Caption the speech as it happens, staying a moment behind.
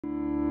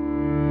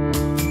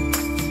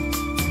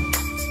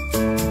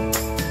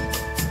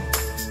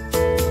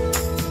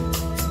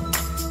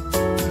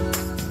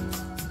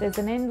There's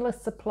an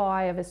endless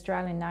supply of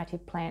Australian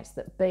native plants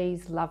that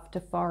bees love to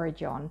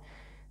forage on.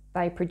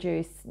 They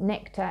produce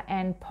nectar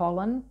and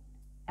pollen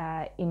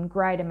in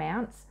great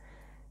amounts.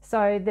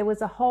 So there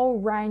was a whole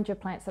range of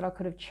plants that I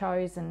could have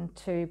chosen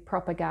to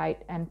propagate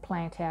and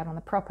plant out on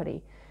the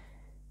property.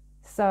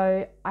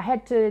 So I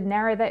had to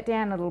narrow that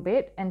down a little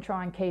bit and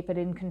try and keep it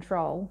in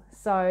control.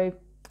 So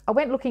I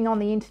went looking on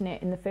the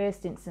internet in the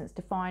first instance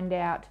to find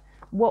out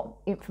what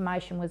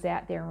information was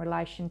out there in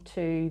relation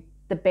to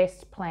the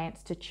best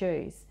plants to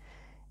choose.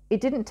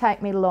 It didn't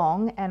take me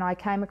long and I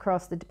came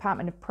across the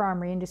Department of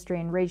Primary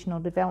Industry and Regional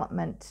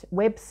Development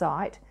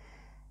website,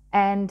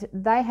 and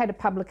they had a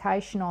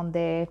publication on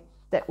there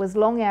that was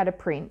long out of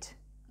print.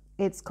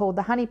 It's called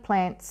The Honey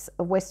Plants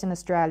of Western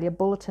Australia,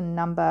 Bulletin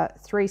number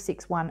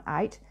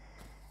 3618,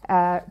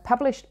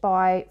 published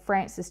by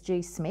Francis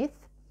G.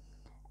 Smith,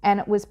 and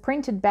it was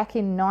printed back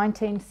in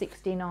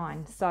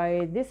 1969.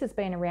 So this has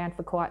been around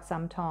for quite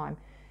some time.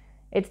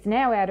 It's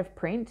now out of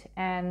print,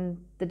 and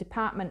the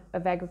Department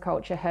of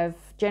Agriculture have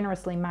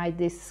generously made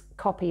this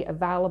copy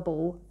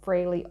available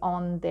freely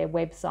on their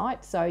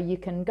website. So you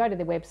can go to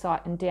their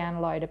website and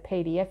download a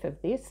PDF of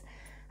this.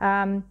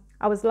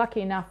 I was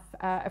lucky enough,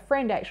 a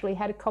friend actually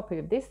had a copy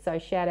of this, so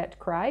shout out to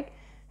Craig,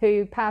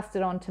 who passed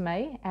it on to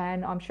me,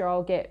 and I'm sure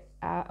I'll get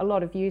a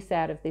lot of use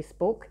out of this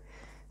book.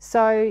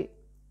 So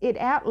it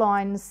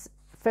outlines,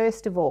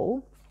 first of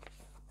all,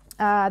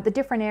 the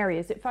different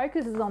areas. It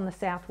focuses on the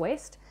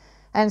southwest,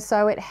 and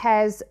so it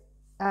has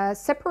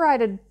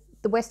separated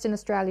the Western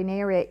Australian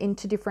area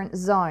into different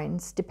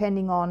zones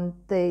depending on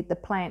the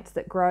plants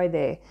that grow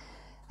there.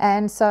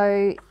 And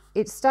so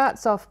it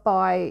starts off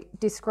by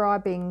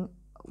describing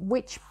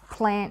which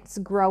plants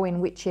grow in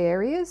which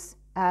areas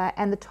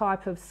and the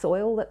type of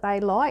soil that they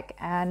like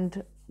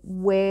and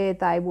where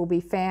they will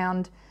be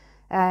found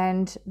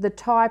and the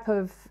type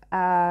of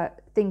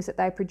things that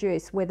they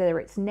produce, whether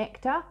it's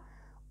nectar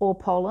or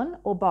pollen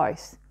or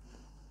both.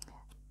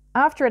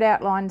 After it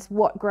outlines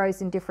what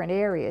grows in different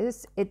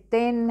areas, it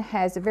then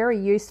has a very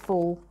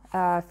useful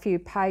few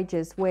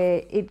pages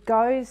where it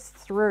goes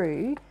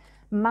through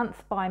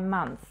month by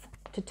month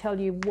to tell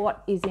you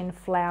what is in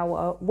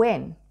flower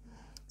when.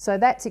 So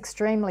that's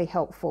extremely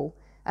helpful,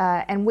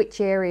 and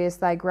which areas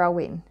they grow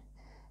in.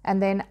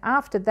 And then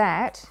after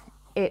that,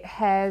 it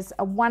has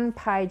a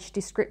one-page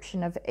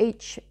description of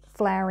each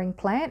flowering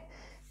plant.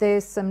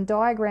 There's some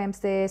diagrams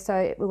there, so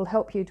it will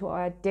help you to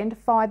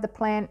identify the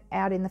plant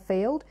out in the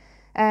field,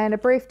 and a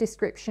brief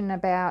description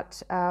about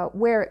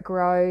where it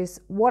grows,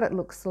 what it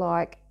looks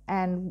like,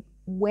 and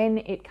when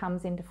it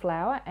comes into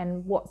flower,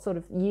 and what sort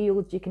of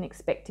yields you can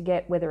expect to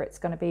get, whether it's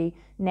going to be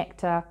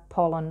nectar,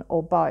 pollen,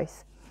 or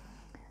both.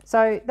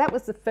 So that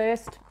was the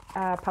first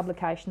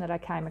publication that I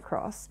came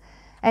across.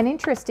 And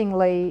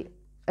interestingly,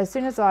 as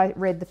soon as I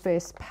read the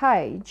first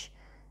page,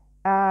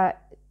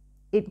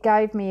 it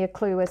gave me a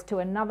clue as to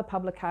another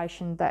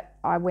publication that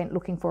I went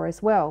looking for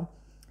as well.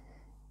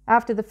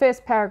 After the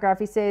first paragraph,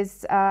 he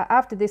says,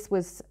 after this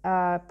was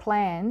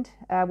planned,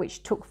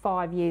 which took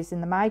 5 years in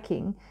the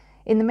making,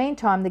 in the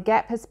meantime, the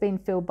gap has been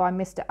filled by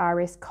Mr.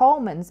 R.S.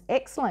 Coleman's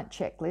excellent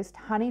checklist,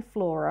 Honey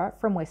Flora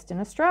from Western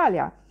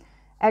Australia,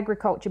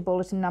 Agriculture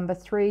Bulletin number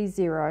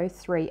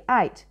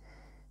 3038.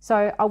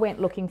 So I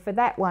went looking for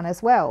that one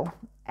as well.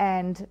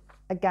 And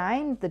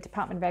again, the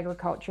Department of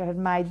Agriculture had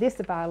made this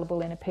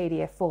available in a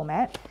PDF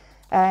format.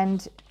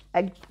 And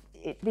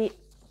the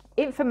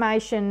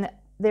information,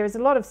 there is a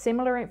lot of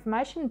similar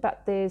information,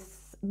 but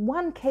there's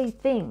one key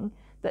thing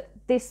that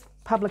this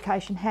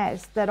publication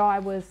has that I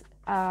was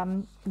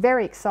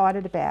very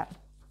excited about.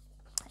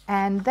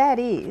 And that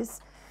is,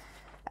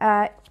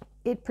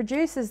 it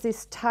produces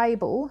this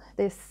table.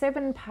 There's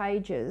 7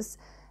 pages,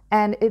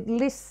 and it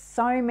lists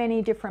so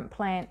many different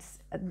plants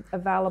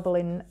available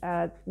in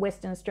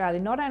Western Australia,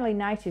 not only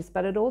natives,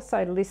 but it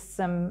also lists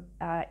some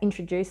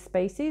introduced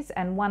species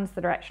and ones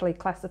that are actually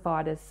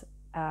classified as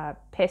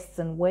pests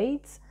and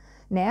weeds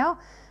now.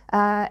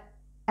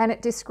 And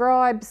it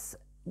describes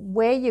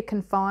where you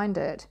can find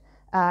it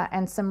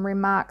and some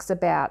remarks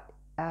about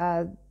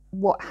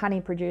what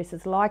honey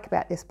producers like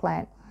about this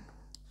plant.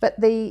 But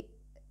the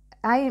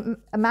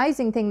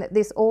amazing thing that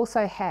this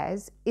also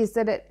has is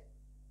that it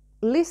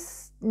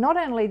lists not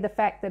only the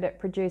fact that it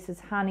produces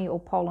honey or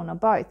pollen or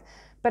both,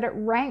 but it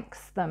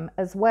ranks them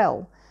as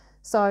well.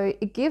 So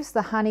it gives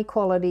the honey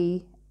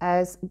quality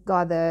as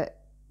either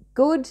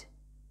good,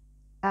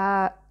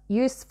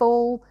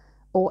 useful,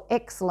 or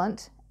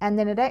excellent, and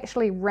then it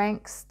actually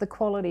ranks the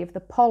quality of the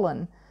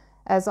pollen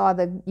as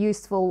either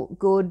useful,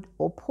 good,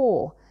 or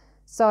poor.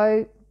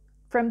 So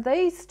from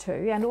these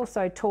two, and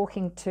also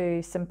talking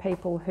to some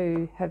people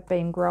who have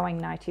been growing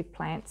native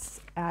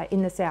plants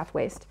in the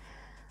southwest,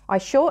 I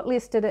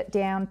shortlisted it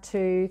down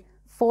to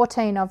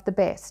 14 of the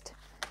best.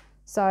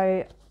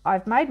 So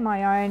I've made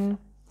my own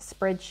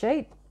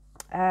spreadsheet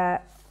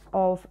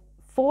of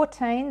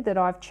 14 that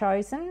I've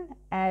chosen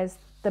as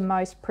the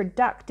most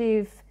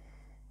productive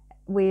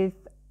with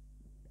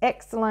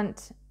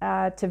excellent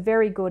to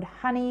very good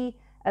honey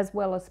as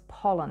well as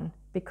pollen,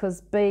 because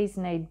bees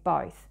need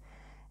both.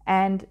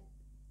 And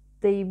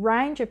the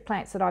range of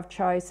plants that I've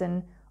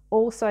chosen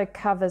also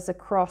covers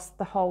across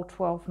the whole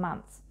 12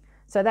 months.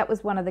 So that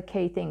was one of the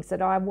key things,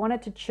 that I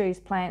wanted to choose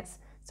plants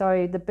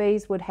so the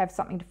bees would have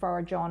something to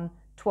forage on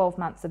 12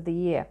 months of the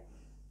year.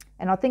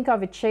 And I think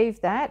I've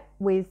achieved that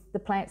with the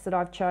plants that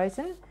I've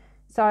chosen.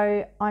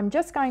 So I'm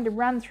just going to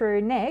run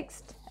through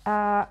next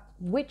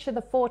which are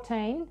the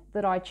 14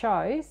 that I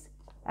chose,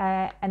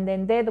 and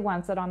then they're the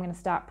ones that I'm going to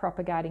start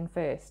propagating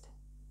first.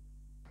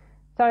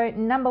 So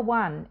number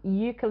 1,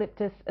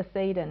 Eucalyptus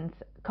acedens,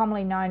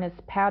 commonly known as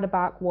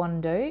powderbark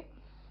wandoo.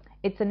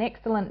 It's an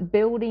excellent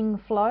building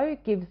flow,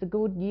 gives a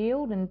good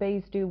yield and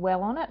bees do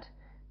well on it.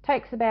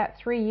 Takes about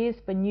 3 years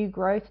for new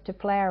growth to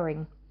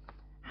flowering.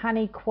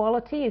 Honey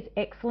quality is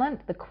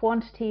excellent, the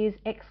quantity is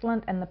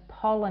excellent, and the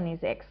pollen is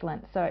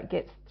excellent. So it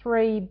gets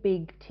 3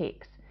 big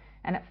ticks,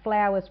 and it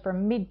flowers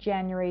from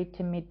mid-January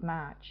to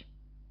mid-March.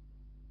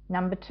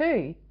 Number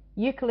 2,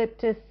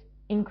 Eucalyptus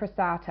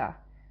incrustata,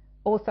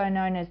 also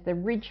known as the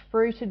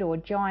ridge-fruited or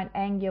giant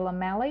angular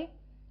mallee,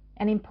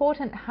 an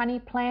important honey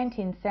plant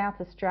in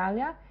South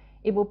Australia.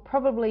 It will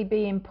probably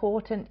be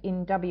important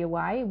in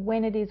WA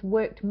when it is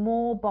worked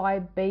more by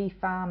bee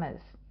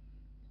farmers.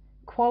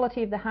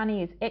 Quality of the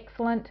honey is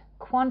excellent,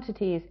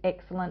 quantity is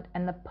excellent,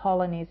 and the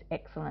pollen is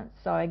excellent.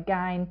 So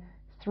again,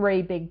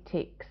 3 big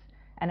ticks,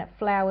 and it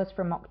flowers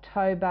from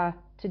October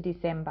to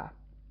December.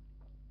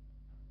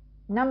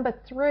 Number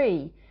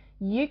 3,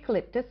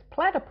 Eucalyptus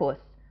platypus,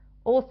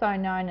 also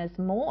known as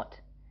mort.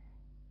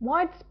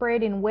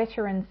 Widespread in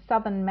wetter and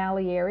southern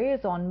mallee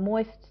areas on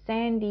moist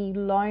sandy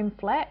loam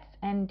flats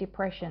and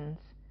depressions.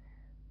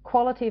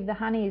 Quality of the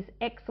honey is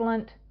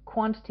excellent,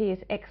 quantity is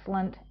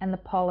excellent, and the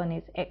pollen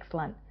is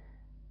excellent.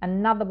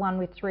 Another one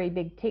with 3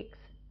 big ticks,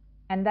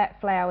 and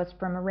that flowers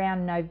from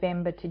around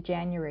November to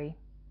January.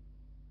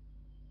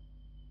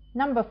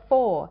 Number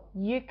 4,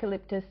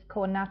 Eucalyptus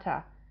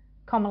cornuta,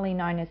 commonly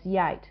known as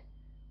yate.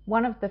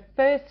 One of the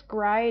first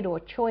grade or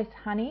choice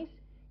honeys.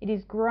 It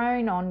is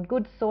grown on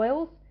good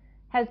soils,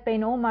 has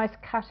been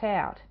almost cut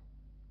out.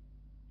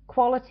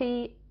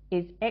 Quality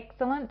is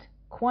excellent,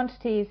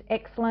 quantity is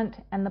excellent,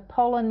 and the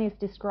pollen is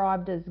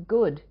described as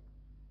good.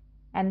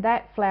 And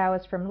that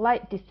flowers from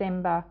late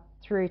December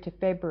through to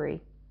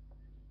February.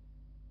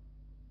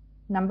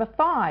 Number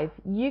 5,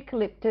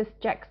 Eucalyptus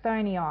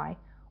jacksonii,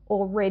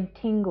 or red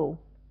tingle.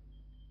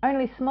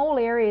 Only small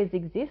areas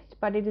exist,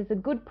 but it is a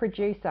good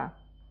producer,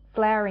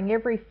 flowering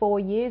every 4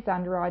 years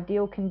under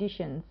ideal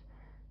conditions.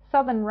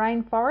 Southern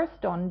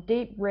rainforest on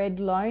deep red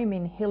loam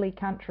in hilly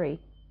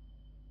country.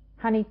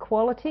 Honey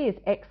quality is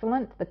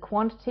excellent, the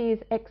quantity is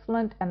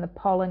excellent, and the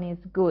pollen is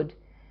good.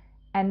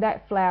 And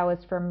that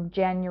flowers from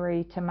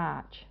January to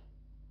March.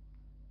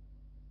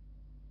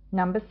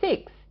 Number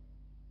 6,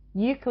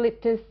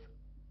 Eucalyptus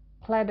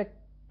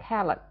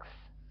platycalix,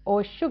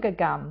 or sugar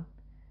gum.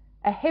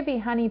 A heavy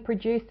honey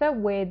producer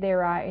where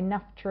there are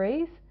enough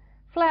trees,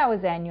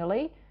 flowers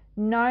annually,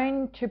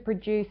 known to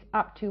produce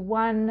up to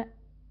 1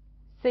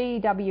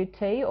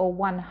 CWT or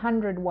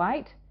 100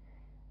 weight,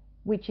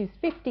 which is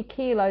 50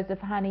 kilos of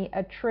honey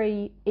a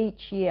tree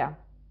each year.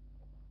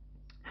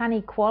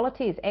 Honey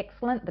quality is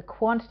excellent, the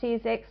quantity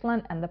is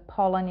excellent, and the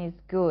pollen is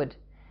good.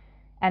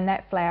 And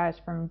that flowers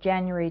from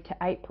January to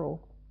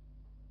April.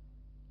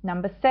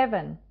 Number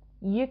 7,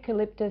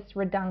 Eucalyptus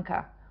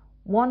redunca,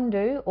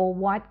 wandoo or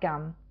white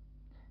gum.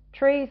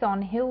 Trees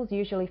on hills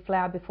usually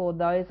flower before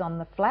those on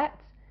the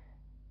flats.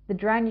 The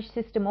drainage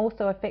system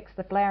also affects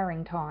the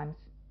flowering times.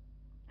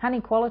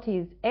 Honey quality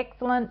is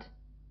excellent,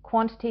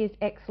 quantity is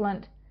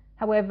excellent,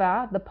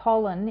 however the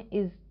pollen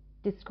is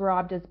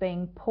described as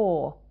being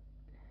poor.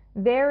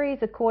 Varies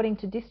according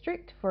to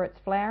district for its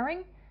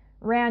flowering,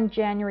 around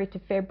January to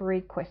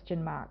February ?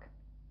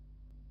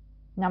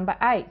 Number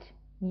 8,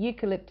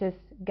 Eucalyptus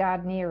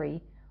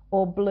gardneri,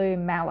 or blue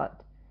mallet.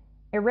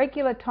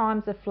 Irregular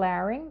times of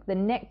flowering, the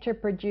nectar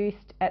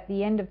produced at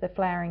the end of the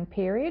flowering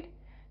period,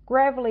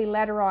 gravelly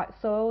laterite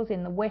soils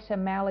in the wetter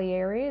mallee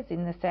areas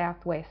in the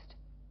southwest.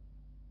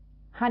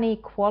 Honey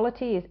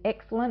quality is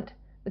excellent,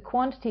 the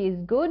quantity is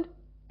good,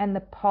 and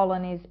the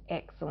pollen is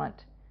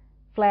excellent,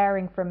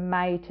 flowering from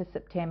May to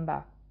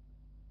September.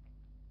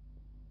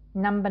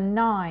 Number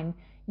 9,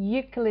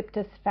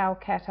 Eucalyptus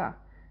falcata,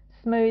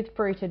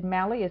 smooth-fruited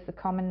mallee is the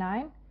common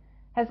name.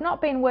 Has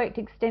not been worked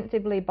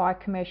extensively by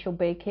commercial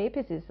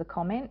beekeepers is the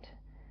comment.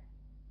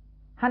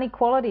 Honey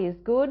quality is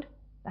good,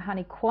 the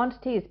honey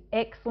quantity is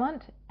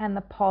excellent, and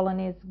the pollen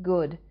is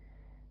good.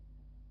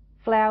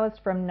 Flowers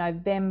from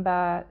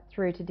November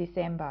through to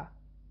December.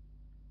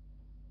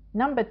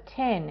 Number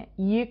 10,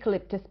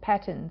 Eucalyptus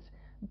patens,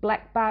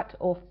 blackbutt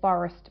or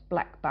forest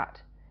blackbutt.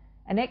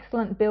 An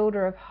excellent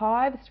builder of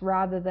hives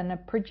rather than a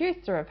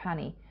producer of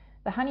honey.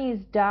 The honey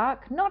is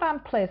dark, not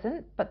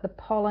unpleasant, but the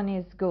pollen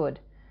is good.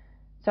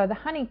 So the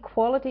honey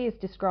quality is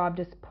described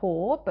as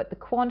poor, but the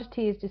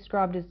quantity is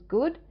described as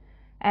good,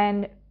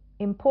 and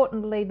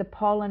importantly the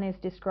pollen is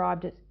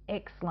described as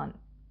excellent,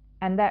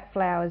 and that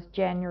flowers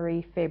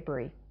January,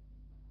 February.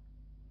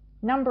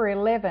 Number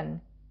 11,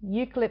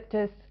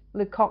 Eucalyptus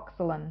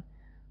leucoxylon,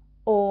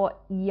 or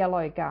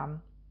yellow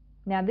gum.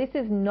 Now this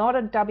is not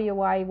a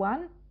WA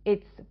one,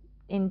 it's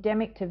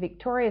endemic to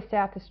Victoria,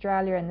 South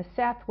Australia and the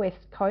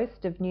southwest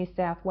coast of New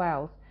South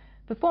Wales.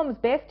 Performs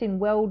best in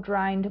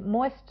well-drained,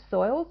 moist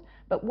soils,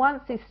 but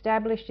once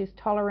established is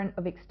tolerant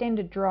of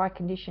extended dry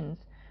conditions.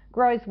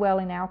 Grows well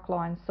in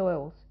alkaline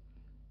soils.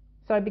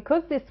 So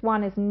because this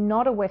one is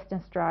not a Western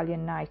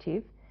Australian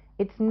native,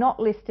 it's not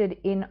listed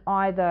in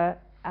either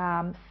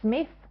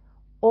Smith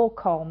or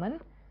Coleman.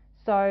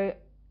 So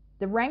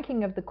the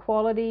ranking of the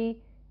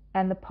quality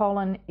and the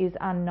pollen is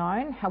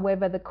unknown.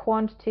 However, the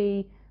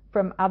quantity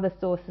from other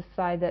sources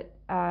say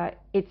that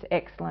it's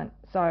excellent.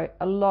 So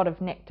a lot of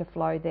nectar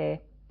flow there.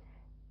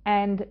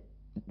 And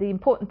the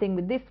important thing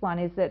with this one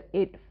is that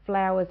it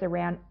flowers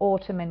around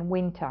autumn and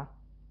winter.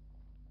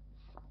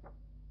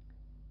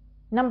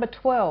 Number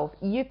 12,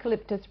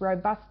 Eucalyptus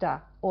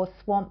robusta or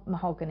swamp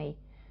mahogany.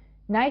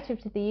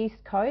 Native to the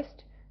east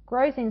coast,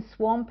 grows in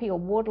swampy or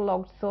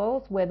waterlogged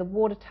soils where the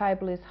water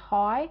table is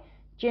high,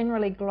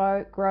 generally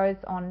grows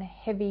on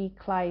heavy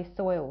clay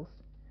soils.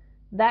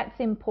 That's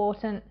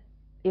important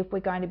if we're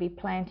going to be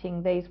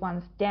planting these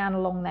ones down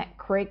along that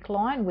creek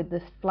line with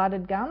the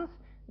flooded gums.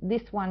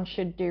 This one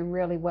should do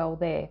really well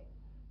there.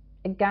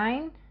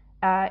 Again,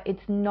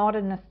 it's not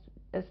a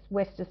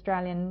West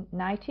Australian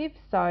native,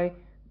 so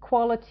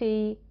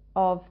quality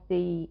of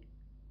the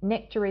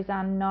nectar is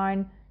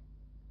unknown,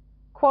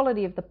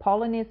 quality of the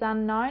pollen is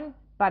unknown,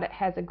 but it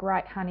has a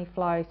great honey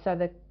flow, so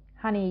the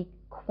honey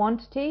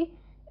quantity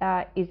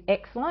is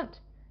excellent,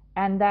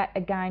 and that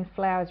again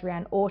flowers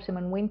around autumn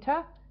and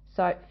winter,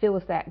 so it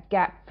fills that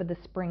gap for the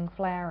spring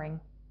flowering.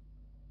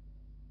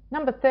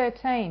 Number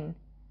 13,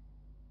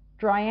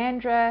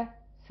 Dryandra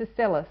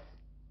sicellus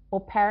or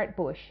parrot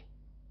bush.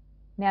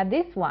 Now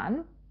this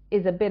one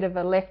is a bit of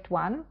a left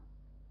one.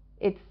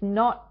 It's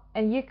not a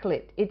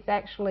eucalypt, it's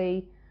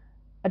actually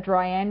a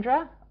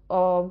Dryandra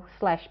or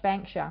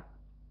 /banksia.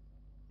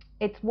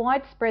 It's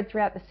widespread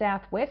throughout the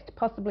southwest,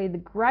 possibly the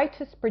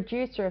greatest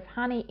producer of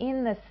honey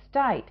in the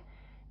state,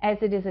 as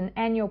it is an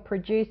annual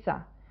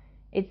producer.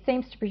 It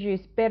seems to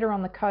produce better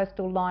on the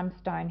coastal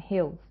limestone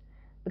hills.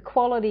 The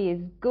quality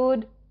is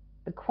good,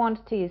 the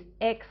quantity is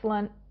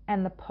excellent,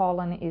 and the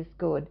pollen is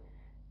good.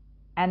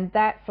 And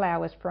that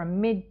flowers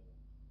from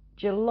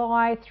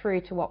mid-July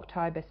through to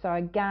October. So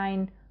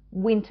again,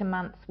 winter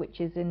months,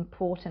 which is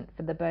important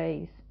for the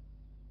bees.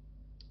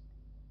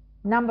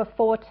 Number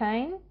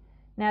 14.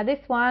 Now this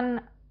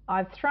one,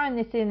 I've thrown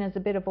this in as a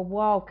bit of a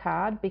wild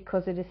card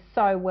because it is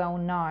so well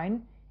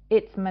known.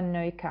 It's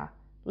Manuka,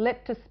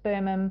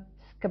 Leptospermum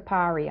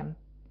scaparium.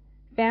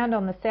 Found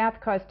on the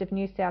south coast of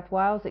New South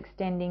Wales,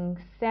 extending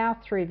south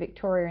through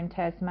Victoria and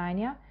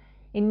Tasmania.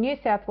 In New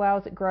South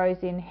Wales it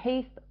grows in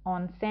heath,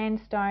 on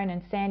sandstone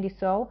and sandy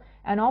soil,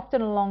 and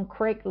often along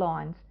creek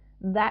lines.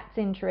 That's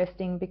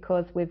interesting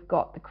because we've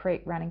got the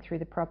creek running through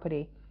the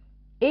property.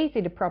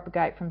 Easy to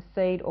propagate from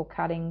seed or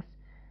cuttings.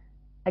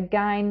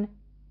 Again,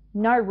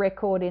 no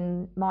record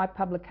in my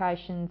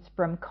publications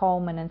from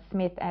Coleman and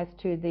Smith as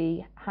to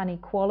the honey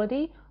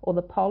quality or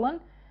the pollen,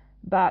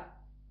 but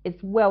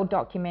it's well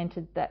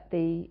documented that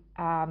the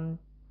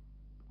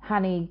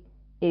honey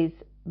is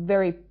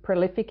very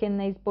prolific in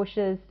these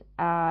bushes,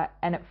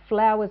 and it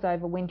flowers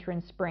over winter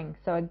and spring.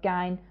 So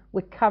again,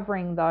 we're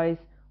covering those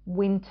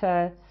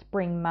winter,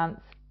 spring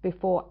months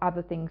before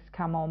other things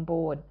come on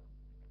board.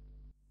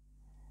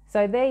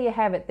 So there you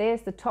have it.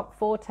 There's the top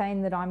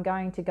 14 that I'm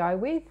going to go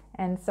with.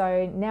 And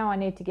so now I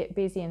need to get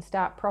busy and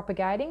start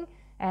propagating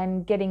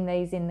and getting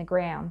these in the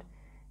ground.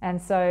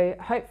 And so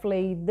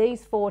hopefully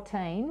these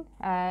 14,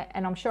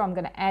 and I'm sure I'm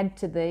going to add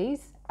to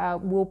these,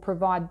 will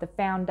provide the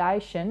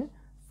foundation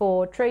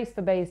for Trees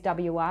for Bees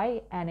WA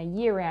and a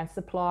year-round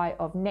supply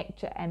of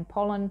nectar and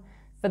pollen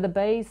for the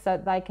bees so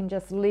that they can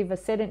just live a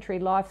sedentary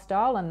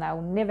lifestyle and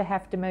they'll never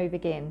have to move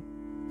again.